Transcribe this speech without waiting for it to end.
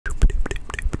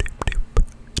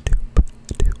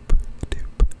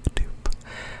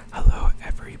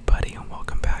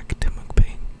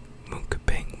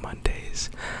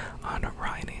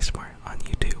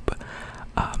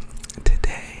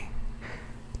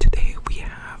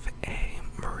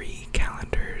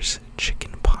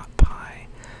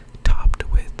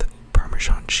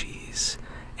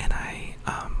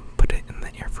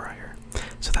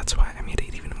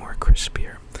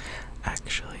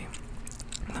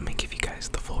guys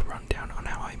the full rundown on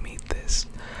how I made this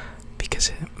because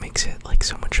it makes it like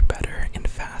so much better and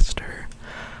faster.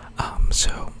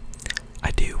 So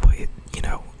I do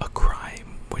a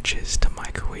crime, which is to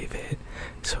microwave it.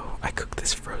 So I cook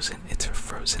this it's a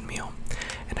frozen meal,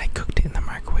 and I cooked it in the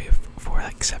microwave for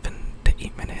like 7 to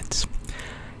 8 minutes,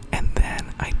 and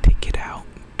then I take it out,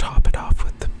 top it off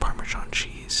with the Parmesan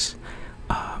cheese,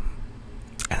 and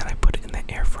then I put it in the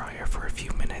air fryer for a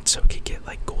few minutes so it could get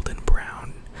like golden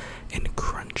brown and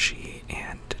crunchy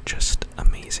and just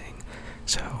amazing.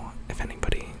 So if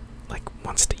anybody like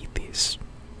wants to eat these,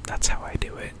 that's how I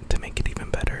do it to make it even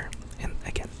better and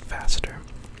again faster.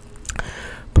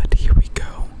 But here we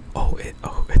go. Oh,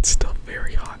 it's still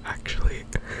very hot actually.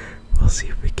 We'll see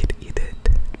if we can eat it.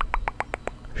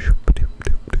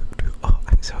 Oh,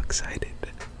 I'm so excited.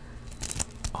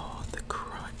 Oh, the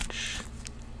crunch.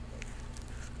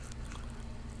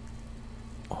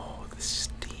 Oh, the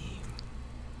steam.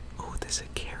 Oh, there's a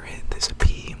carrot, there's a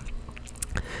pea.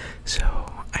 So,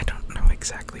 I don't know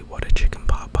exactly what a chicken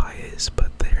pot pie is,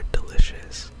 but they're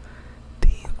delicious.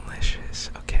 Delicious.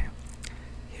 Okay,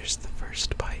 here's the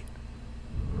first bite.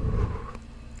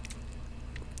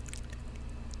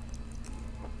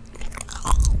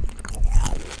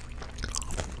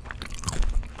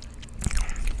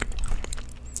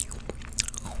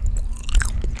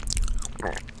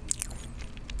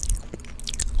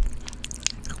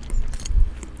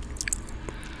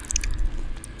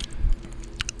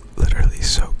 Literally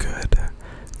so good.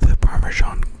 The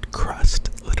Parmesan crust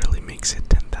literally makes it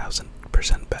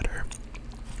 10,000% better.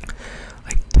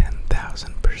 Like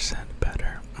 10,000%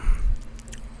 better.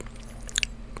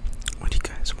 What do you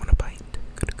guys want to bite?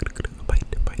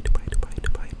 Bite.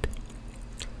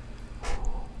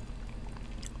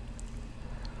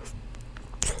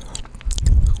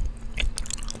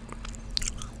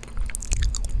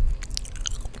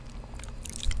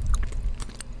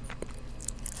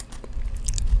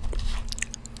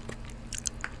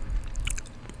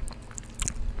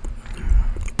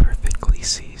 Perfectly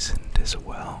seasoned as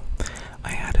well.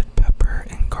 I added pepper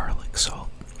and garlic salt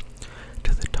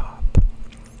to the top.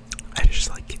 I just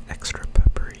like extra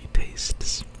peppery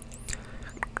tastes.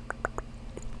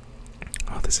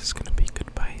 Oh, this is gonna be a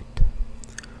good bite.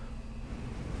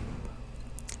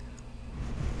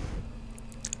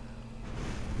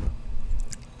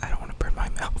 I don't want to burn my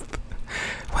mouth.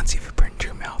 Once you've burned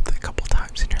your mouth a couple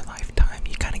times in your lifetime,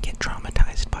 you kind of get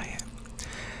traumatized by it.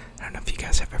 I don't know if you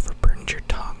guys have ever burned your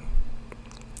tongue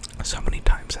so many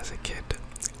times as a kid.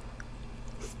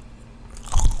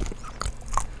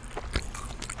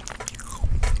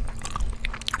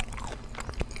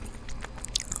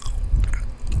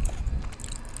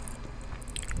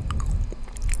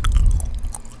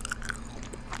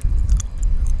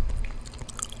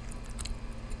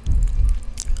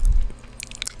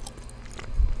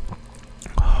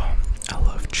 Oh, I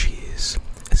love cheese,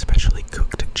 especially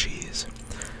cooked cheese.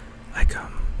 Like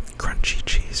crunchy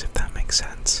cheese, if that makes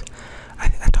sense.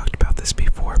 I talked about this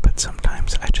before, but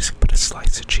sometimes I just put a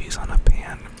slice of cheese on a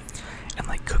pan and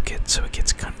like cook it so it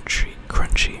gets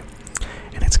crunchy,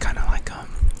 and it's kind of like a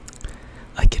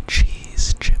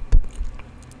cheese chip.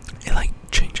 It like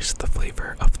changes the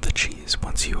flavor of the cheese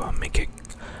once you make it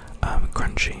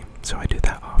crunchy. So I do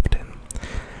that often.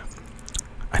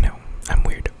 I know I'm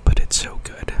weird, but it's so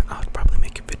good. I'll probably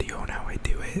make a video on how I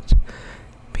do it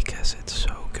because it's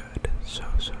so good, so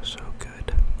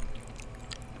good.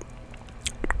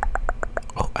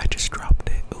 Oh, I just dropped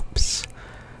it. Oops.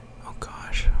 Oh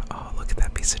gosh. Oh, look at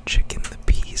that piece of chicken, the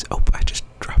peas. Oh, I just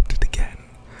dropped it again.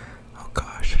 Oh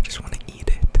gosh, I just want to eat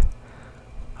it.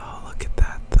 Oh, look at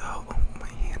that though. Oh, my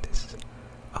hand is...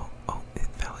 Oh, it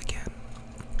fell again.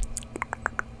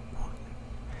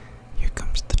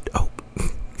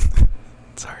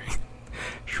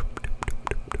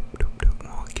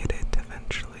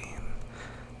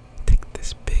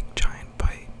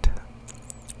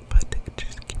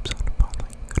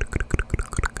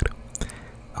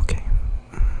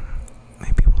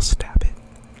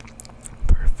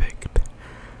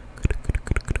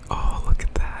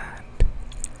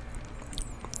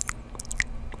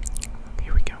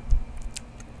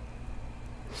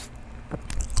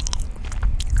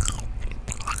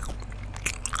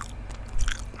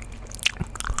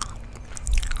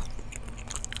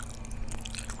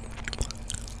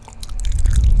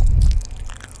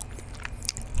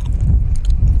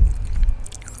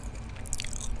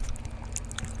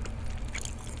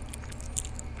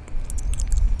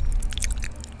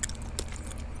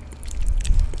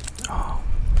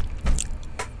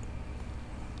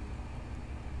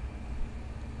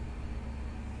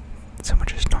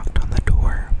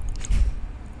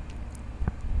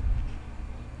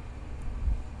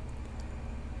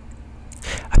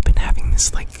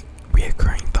 this like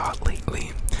reoccurring thought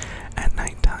lately at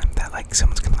nighttime that like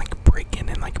someone's gonna like break in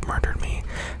and like murder me.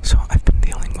 So I've been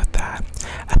dealing with that.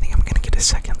 I think I'm gonna get a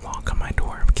second lock on my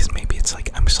door because maybe it's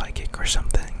like I'm psychic or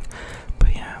something.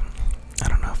 But yeah, I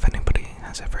don't know if anybody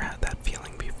has ever had that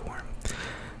feeling before.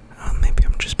 Maybe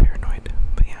I'm just paranoid.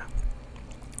 But yeah.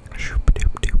 Shoop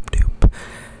doop doop doop.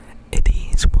 It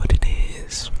is what it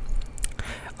is.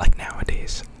 Like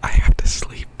nowadays, I have to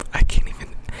sleep. I can't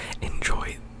even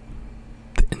enjoy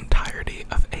the entirety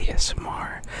of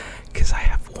ASMR because I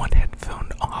have one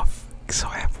headphone off, so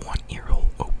I have one ear hole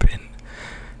open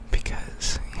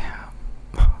because, yeah,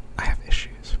 I have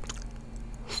issues.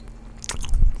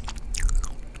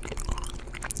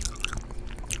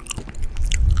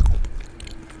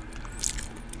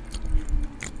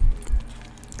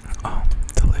 Oh,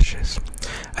 delicious.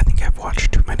 I think I've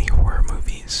watched too many horror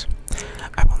movies.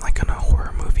 I went like on a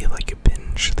horror movie like a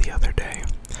binge the other day.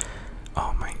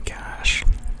 Oh my gosh.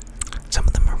 Some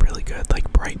of them are really good,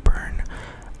 like Brightburn.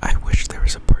 I wish there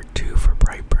was a part 2 for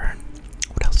Brightburn.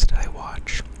 What else did I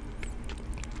watch?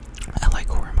 I like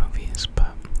horror movies,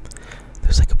 but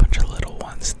there's like a bunch of little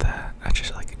ones that I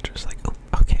just like, oh,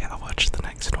 okay, I'll watch the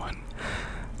next one.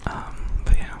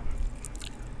 But yeah.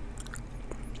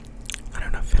 I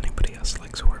don't know if anybody else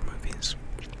likes horror movies.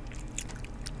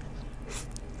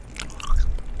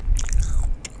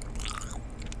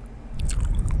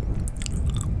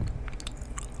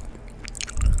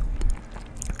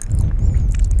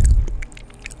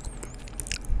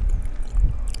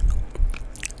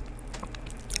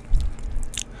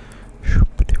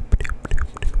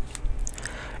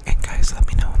 And guys, let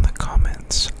me know in the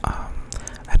comments.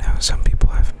 I know some people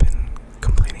have been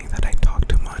complaining that I talk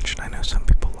too much, and I know some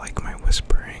people like my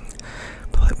whispering,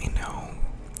 but let me know.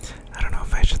 I don't know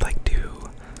if I should like do,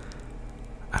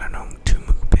 I don't know, 2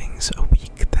 mukbangs a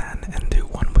week then, and do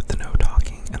one with the no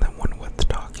talking, and then one with the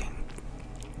talking.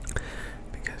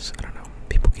 Because, I don't know,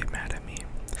 people get mad at me.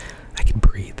 I can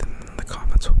breathe, and the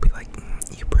comments will be like,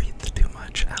 you breathe too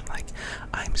much. And I'm like,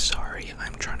 I'm sorry,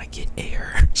 I'm trying to get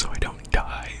air so I don't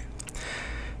die.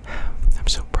 I'm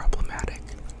so problematic.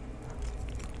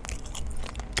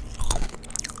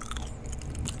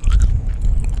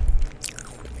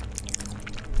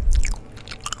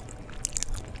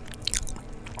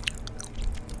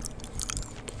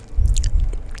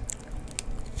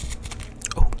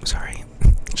 Oh, sorry.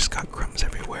 Just got crumbs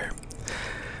everywhere.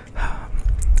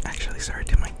 Actually, sorry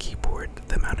to my keyboard.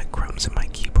 The amount of crumbs in my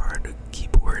keyboard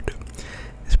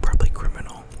is probably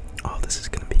criminal. Oh, this is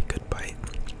gonna be a good bite.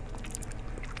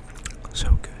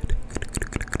 So good.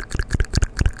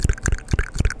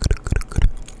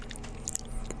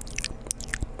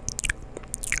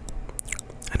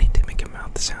 I need to make a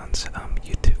mouth sounds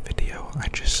YouTube video. I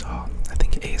just saw, I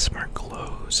think ASMR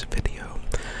Glow's video,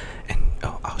 and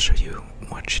oh, I'll show you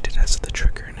what she did as the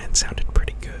trigger, and it sounded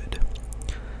pretty good.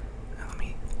 Let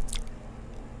me.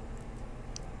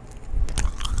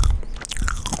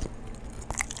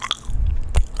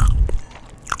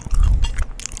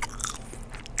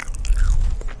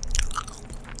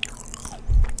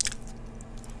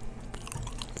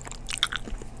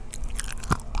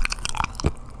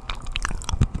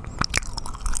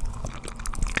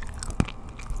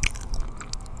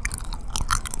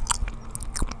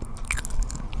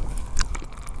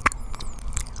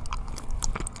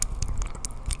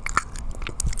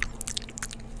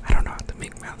 I don't know how to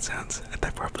make mouth sounds.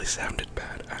 That probably sounded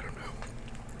bad. I don't know.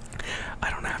 I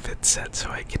don't have it set so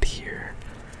I could hear.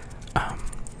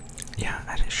 Yeah,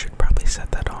 I should probably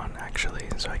set that on actually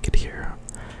so I could hear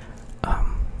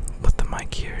what the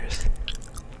mic hears.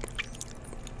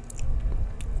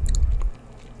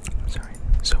 Sorry,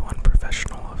 so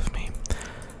unprofessional of me.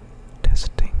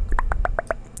 Testing.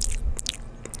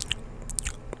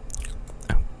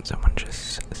 Oh, someone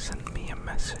just sent me a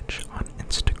message on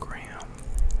Instagram.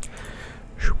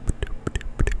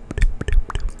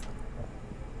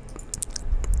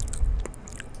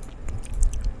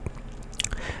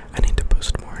 I need to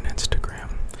post more on Instagram,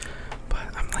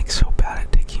 but I'm like so bad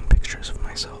at taking pictures of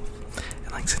myself.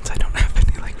 And like since I don't have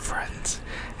any like friends,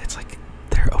 it's like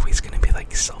they're always gonna be like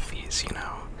selfies, you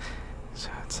know? So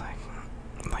it's like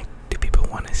do people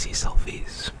want to see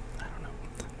selfies? I don't know.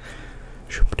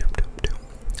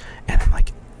 And I'm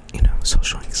like, you know,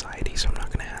 social anxiety, so I'm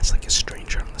not gonna ask like a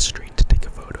stranger on the street to take a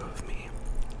photo of me.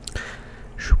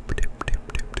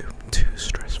 Too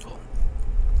stressful.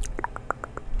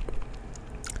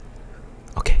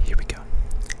 Okay, here we go.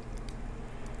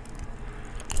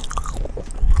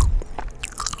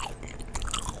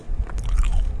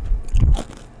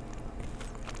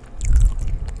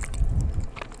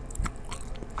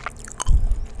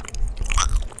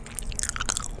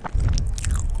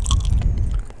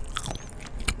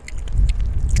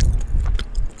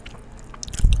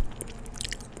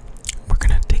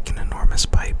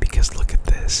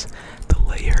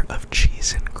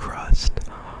 thin crust.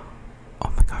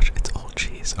 Oh my gosh, it's all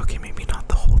cheese. Okay, maybe not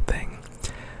the whole thing,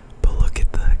 but look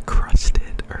at the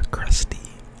crusted or crusty.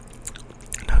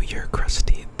 No, you're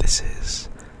crusty. This is,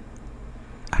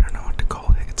 I don't know what to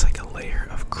call it. It's like a layer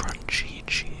of crunchy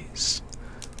cheese.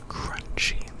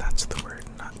 Crunchy, that's the word,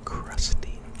 not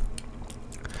crusty.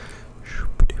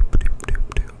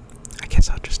 I guess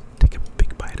I'll just take a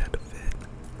big bite out of it.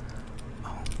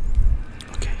 Oh,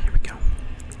 okay, here we go.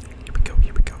 Here we go,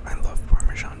 here we go. I love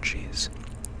Parmesan cheese.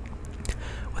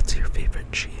 What's your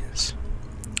favorite cheese?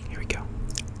 Here we go.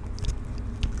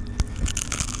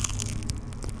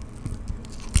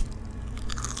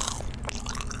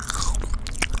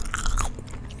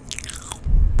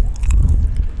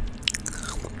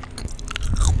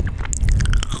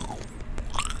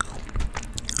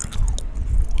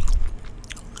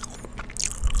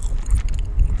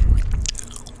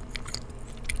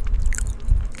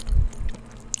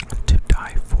 To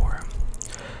die for.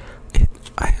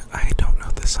 I don't know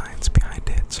the science behind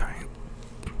it, sorry.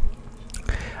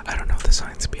 I don't know the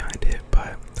science behind it,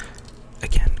 but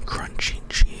again, crunchy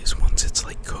cheese, once it's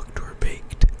like cooked or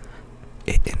baked,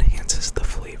 it enhances the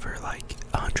flavor like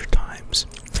 100 times.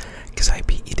 Because I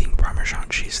be eating Parmesan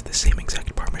cheese, the same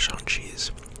exact Parmesan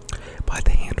cheese, by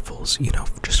the handfuls, you know,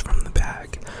 just from the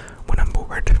bag when I'm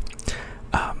bored.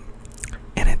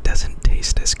 And it doesn't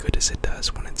taste as good as it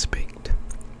does when it's baked.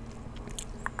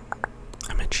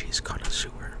 I'm a cheese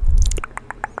connoisseur.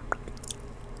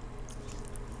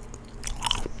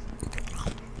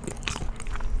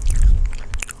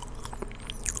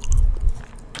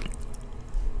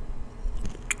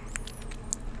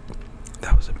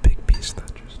 That was a big piece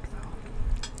that just fell.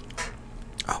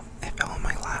 Oh, it fell on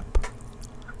my lap.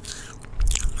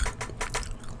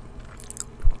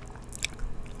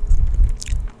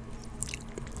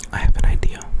 I have an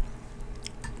idea.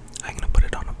 I'm gonna put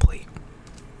it on a plate.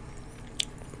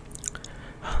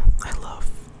 I love,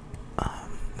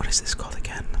 what is this called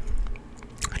again?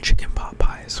 Chicken pot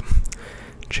pies.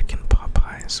 Chicken pot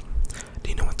pies. Do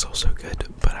you know what's also good,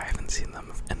 but I haven't seen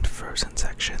them in frozen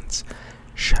sections?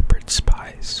 Shepherd's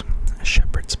pies.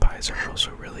 Shepherd's pies are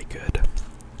also really good.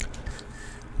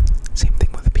 Same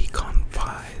thing with pecan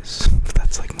pies.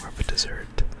 That's like more of a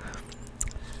dessert.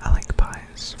 I like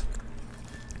pies.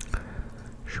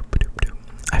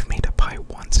 I've made a pie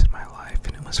once in my life,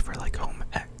 and it was for like home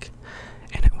ec,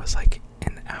 and it was like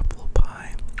an apple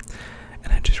pie,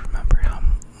 and I just remember how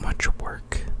much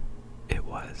work it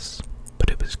was, but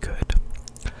it was good.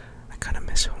 I kind of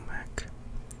miss home ec.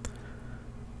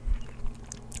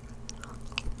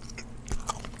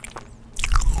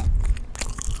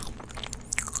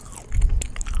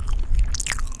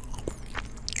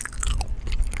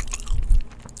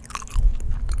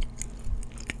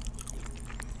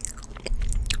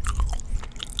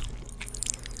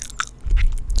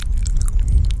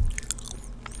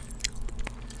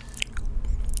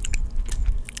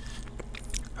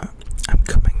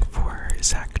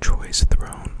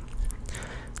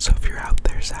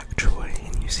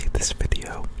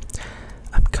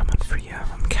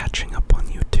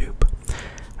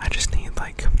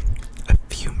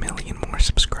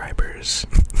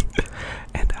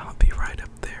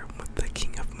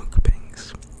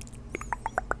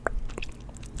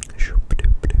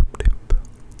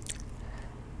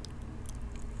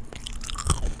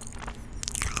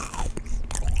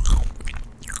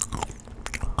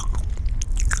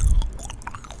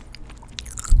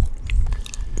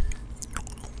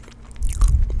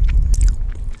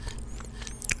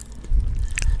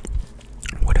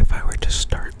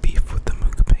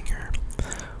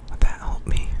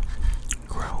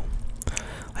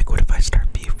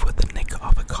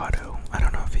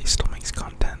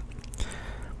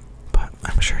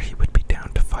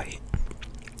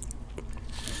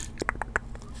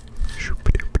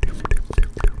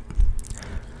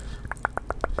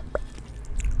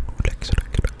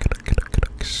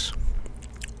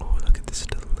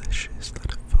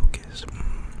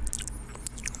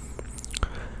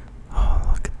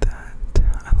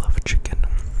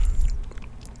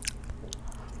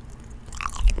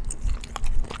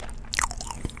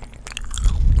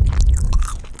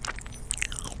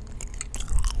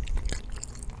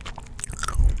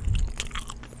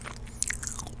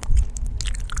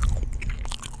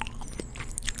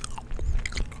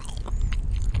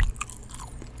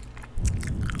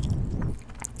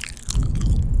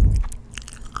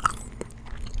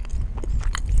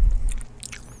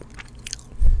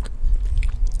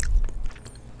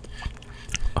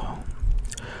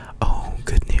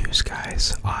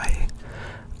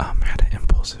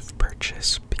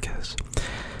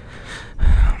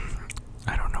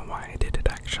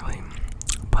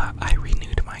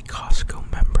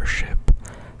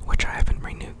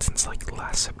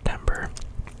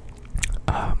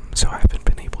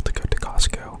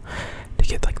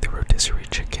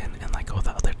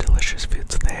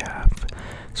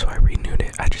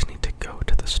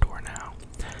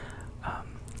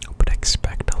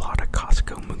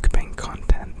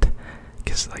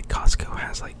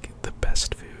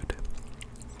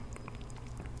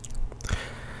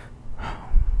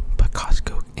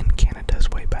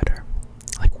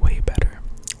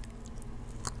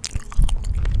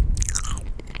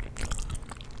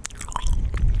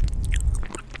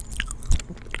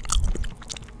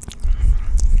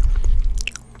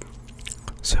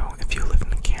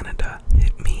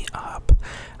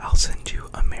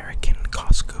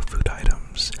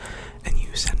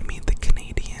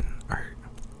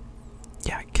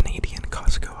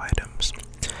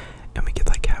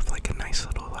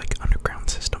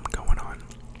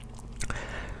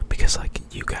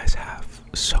 you guys have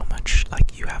so much,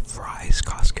 like, you have fries.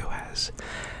 Costco has,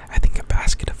 I think, a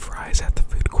basket of fries at the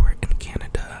food court in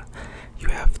Canada. You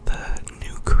have the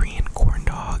new Korean corn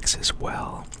dogs as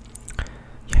well.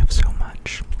 You have so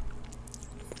much.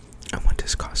 And what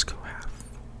does Costco have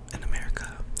in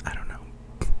America? I don't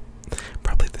know.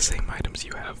 Probably the same items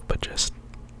you have, but just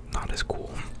not as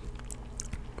cool.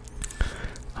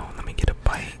 Oh, let me get a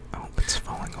bite. Oh, it's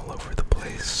falling all over the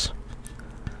place.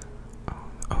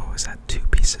 Oh, is that 2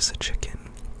 pieces of chicken?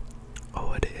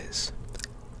 Oh, it is.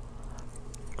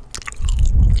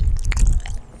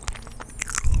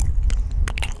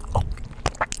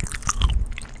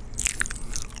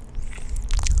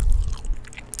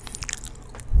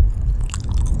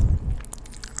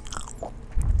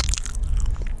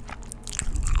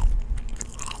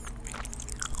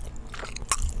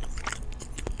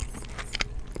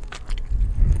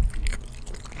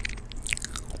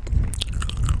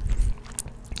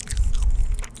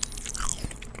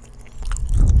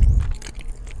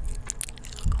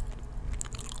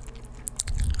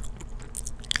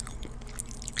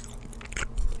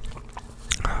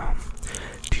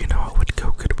 Do you know what would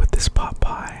go good with this pot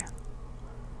pie?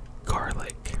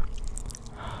 Garlic.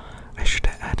 I should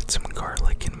have added some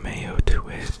garlic and mayo to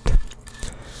it.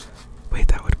 Wait,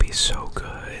 that would be so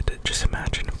good. Just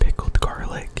imagine pickled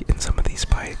garlic in some of these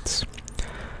bites.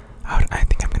 I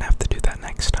think I'm gonna have to do that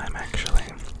next time, actually.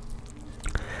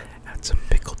 Add some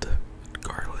pickled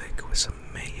garlic with some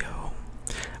mayo.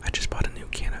 I just bought a new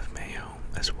can of mayo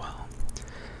as well,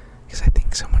 because I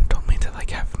think someone told me to,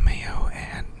 like, have mayo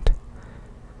and,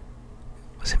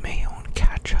 was it mayo and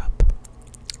ketchup?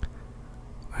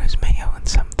 Or is mayo and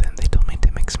something? They told me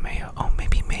to mix mayo. Oh,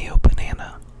 maybe mayo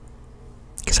banana,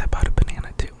 because I bought a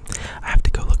banana too. I have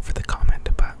to go look for the comment,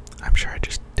 but I'm sure I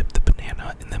just dip the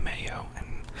banana in the mayo and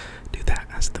do that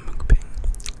as the mukbang.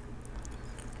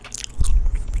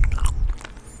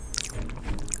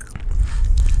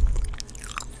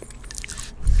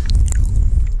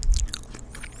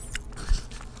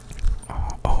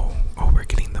 Oh, we're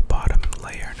getting the bottom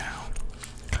layer now.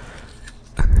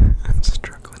 I'm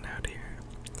struggling out here.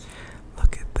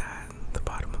 Look at that, the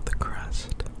bottom of the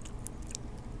crust.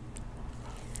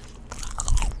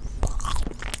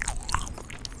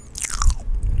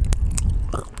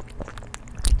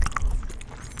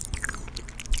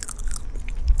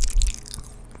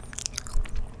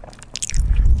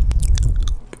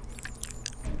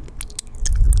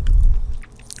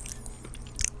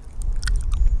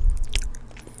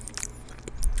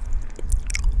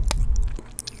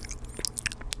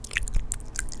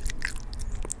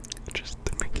 Just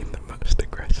making the most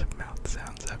aggressive mouth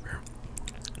sounds ever.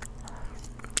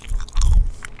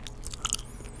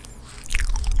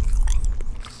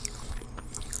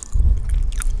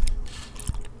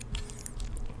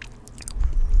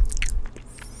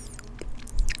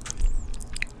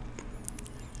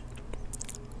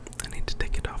 I need to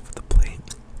take it off the plate.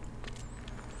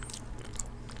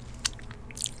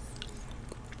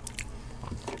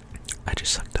 I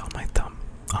just sucked out my thumb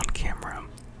on camera.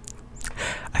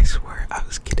 I swear I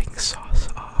was getting sauce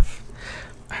off.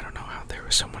 I don't know how there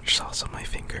was so much sauce on my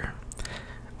finger.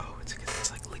 Oh, it's because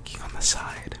it's like leaking on the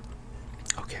side.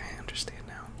 Okay, I understand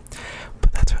now.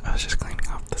 But that's what I was just cleaning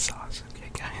off the sauce. Okay,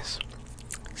 guys.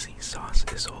 See, sauce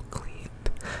is all cleaned.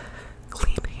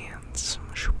 Clean hands.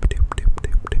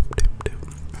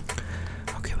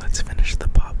 Okay, let's finish the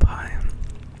pot pie.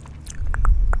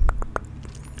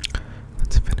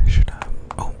 Let's finish it up.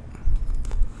 Oh.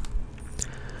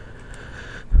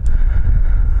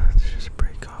 Let's just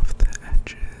break off the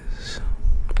edges.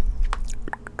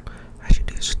 I should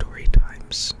do story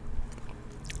times.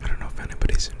 I don't know if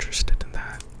anybody's interested in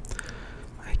that.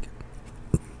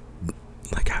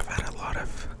 Like I've had a lot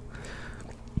of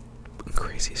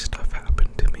crazy stuff happen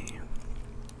to me.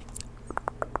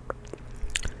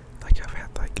 Like I've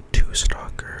had like 2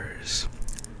 stalkers.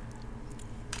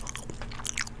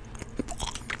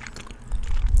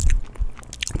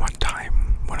 One time,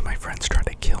 one of my friends tried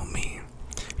to kill me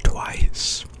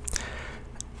twice.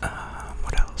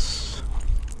 What else?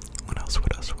 What else?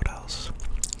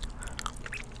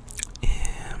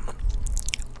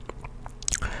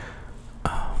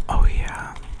 Oh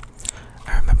yeah.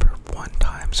 I remember one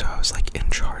time, so I was like in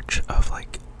charge of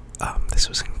like, this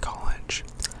was in college.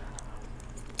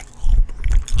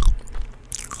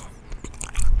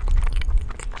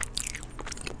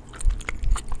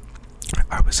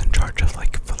 I was in charge of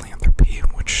like philanthropy,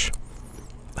 which,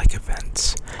 like,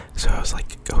 events. So I was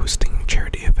like hosting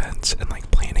charity events and like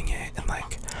planning it and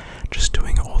like just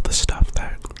doing all the stuff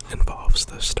that involves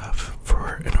the stuff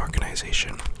for an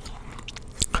organization.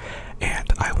 And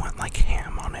I went like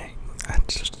ham on it.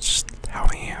 That's just how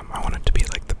I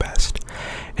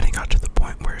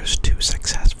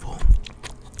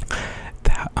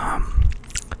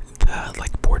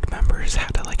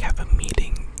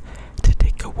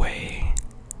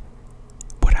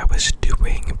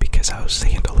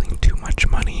much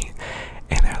money,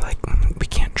 and they're like, we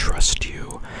can't trust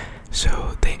you.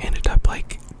 So they ended up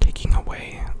like taking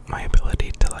away my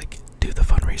ability to like do the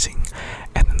fundraising,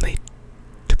 and then they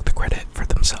took the credit for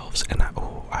themselves. And I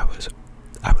was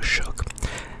shook.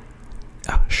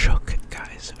 Shook,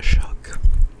 guys, shook.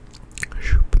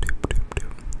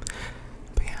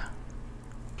 But yeah.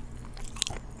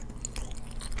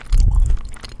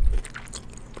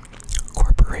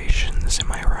 Corporations,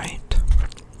 am I right?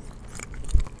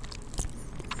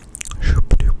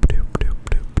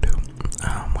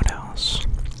 What else?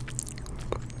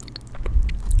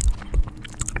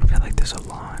 I feel like there's a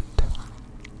lot.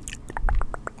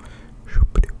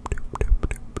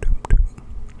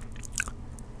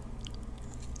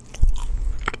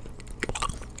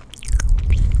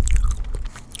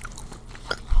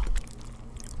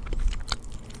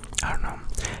 I don't know.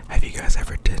 Have you guys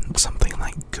ever did something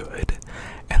like good,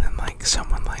 and then like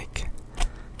someone like,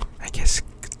 I guess,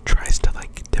 tries to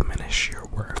like diminish your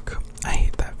work? I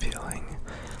hate that feeling.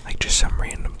 Like just some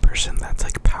random person that's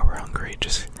like power hungry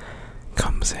just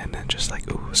comes in and just like,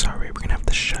 ooh, sorry, we're gonna have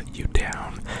to shut you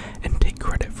down and take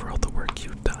credit for all the work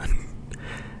you've done.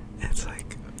 It's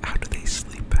like, how do they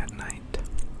sleep at night?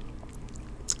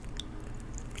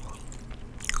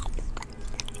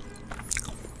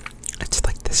 It's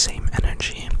like the same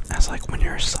energy as like when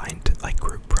you're assigned to like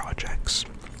group projects,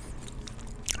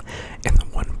 and the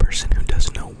one person who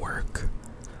does no work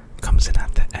comes in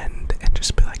at the end and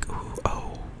just be like, ooh,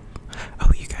 oh,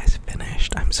 you guys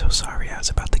finished? I'm so sorry, I was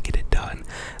about to get it done.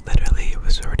 Literally, it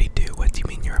was already due. What do you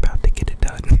mean you're about to get it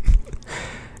done?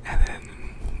 And then,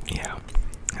 yeah,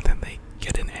 and then they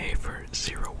get an A for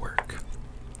zero work.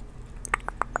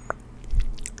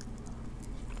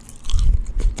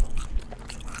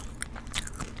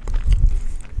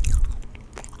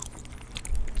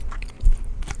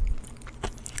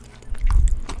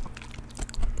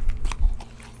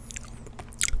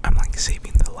 I'm like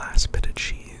saving the last bit of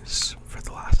cheese for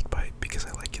the last bite because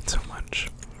I like it so much.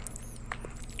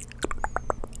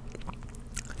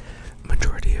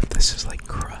 Majority of this is like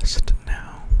crust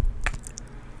now.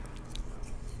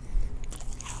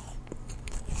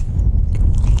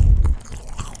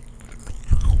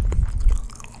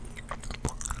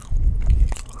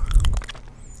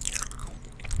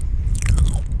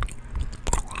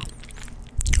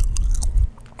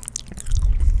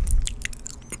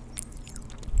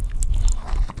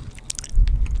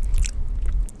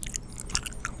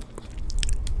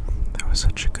 That was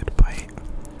such a good bite.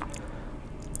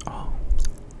 Oh.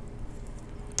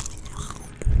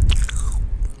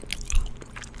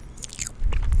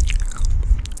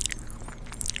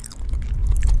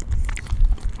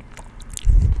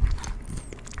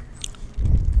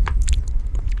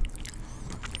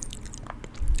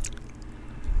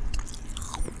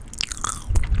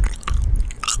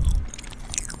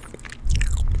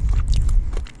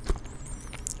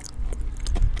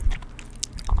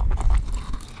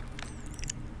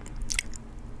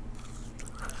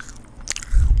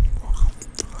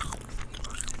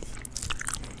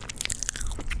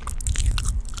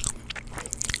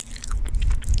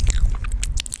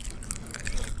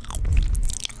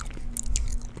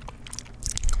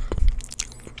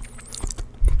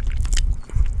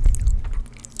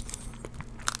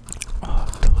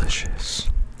 Delicious.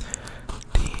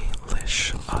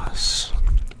 Delicious.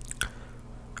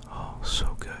 Oh,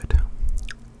 so good.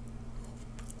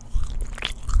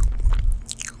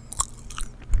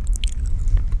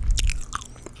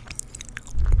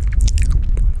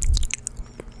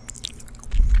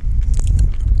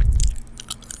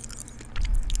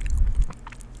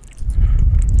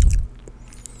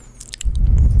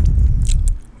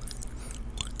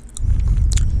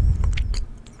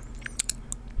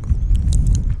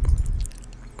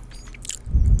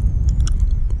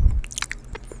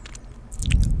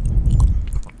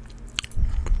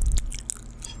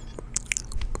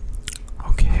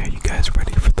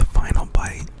 Ready for the final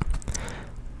bite?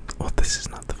 Well, this is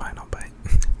not the final bite.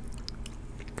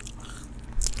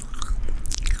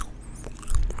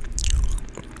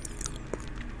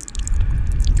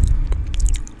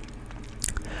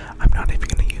 I'm not even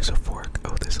gonna use a fork.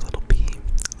 Oh, there's a little pea.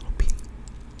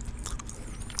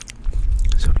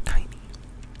 So tiny.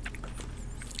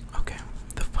 Okay,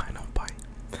 the final bite.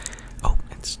 Oh,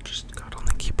 it's just got on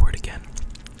the keyboard again.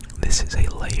 This is a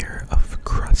layer of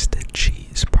crusted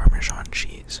cheese, Parmesan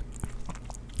cheese.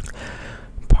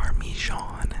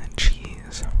 Parmesan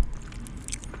cheese.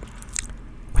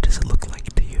 What does it look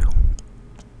like to you?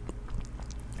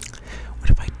 What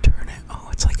if I turn it? Oh,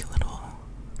 it's like a little...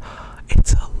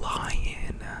 It's a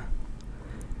lion.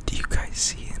 Do you guys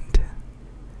see it?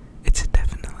 It's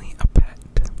definitely a pet.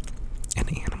 An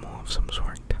animal of some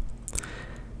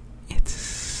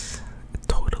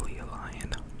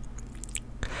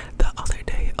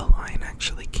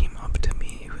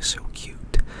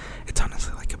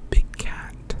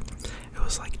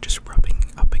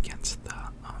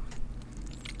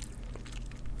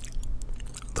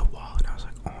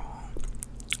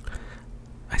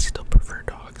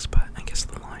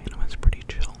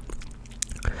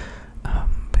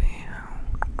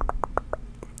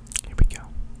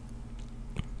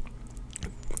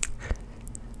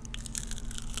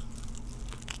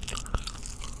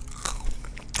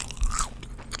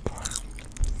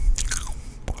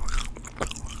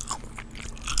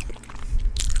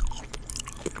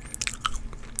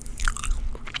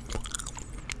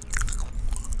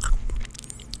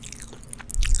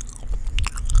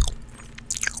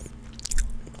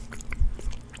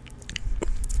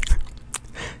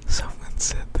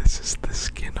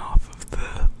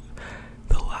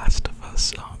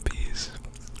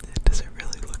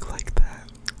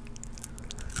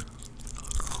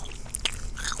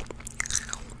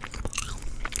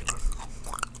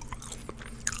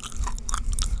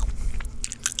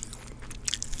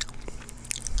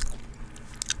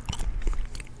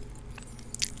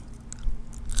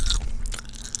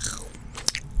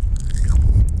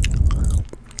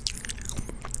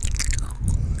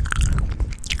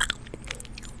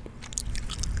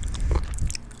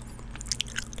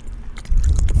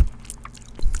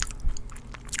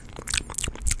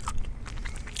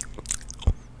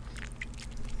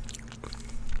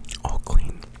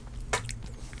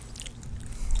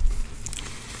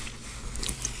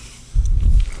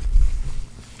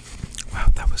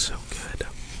that was so good.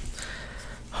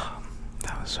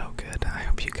 That was so good. I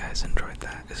hope you guys enjoyed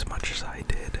that as much as I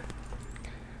did.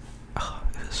 Oh,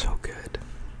 it was so good.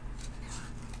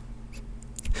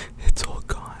 It's all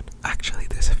gone. Actually,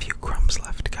 there's a few crumbs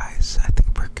left, guys. I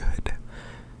think we're good.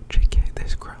 JK,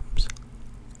 there's crumbs.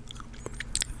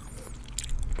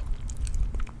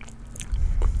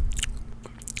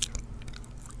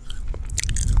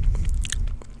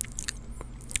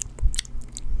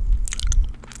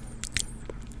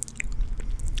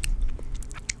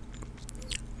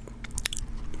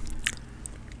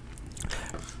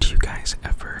 Do you guys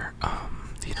ever,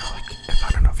 you know, like, if I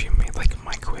don't know if you made like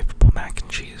microwavable mac and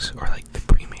cheese or like the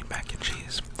pre-made mac and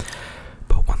cheese,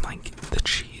 but when like the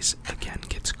cheese again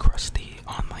gets crusty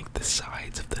on like the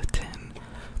sides of the tin,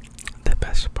 the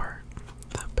best part.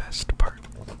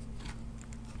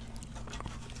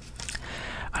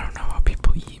 I don't know how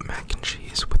people eat mac and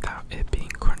cheese without it being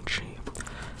crunchy.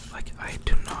 Like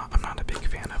I'm not a big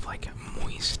fan of like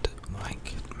moist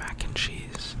like mac and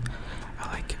cheese.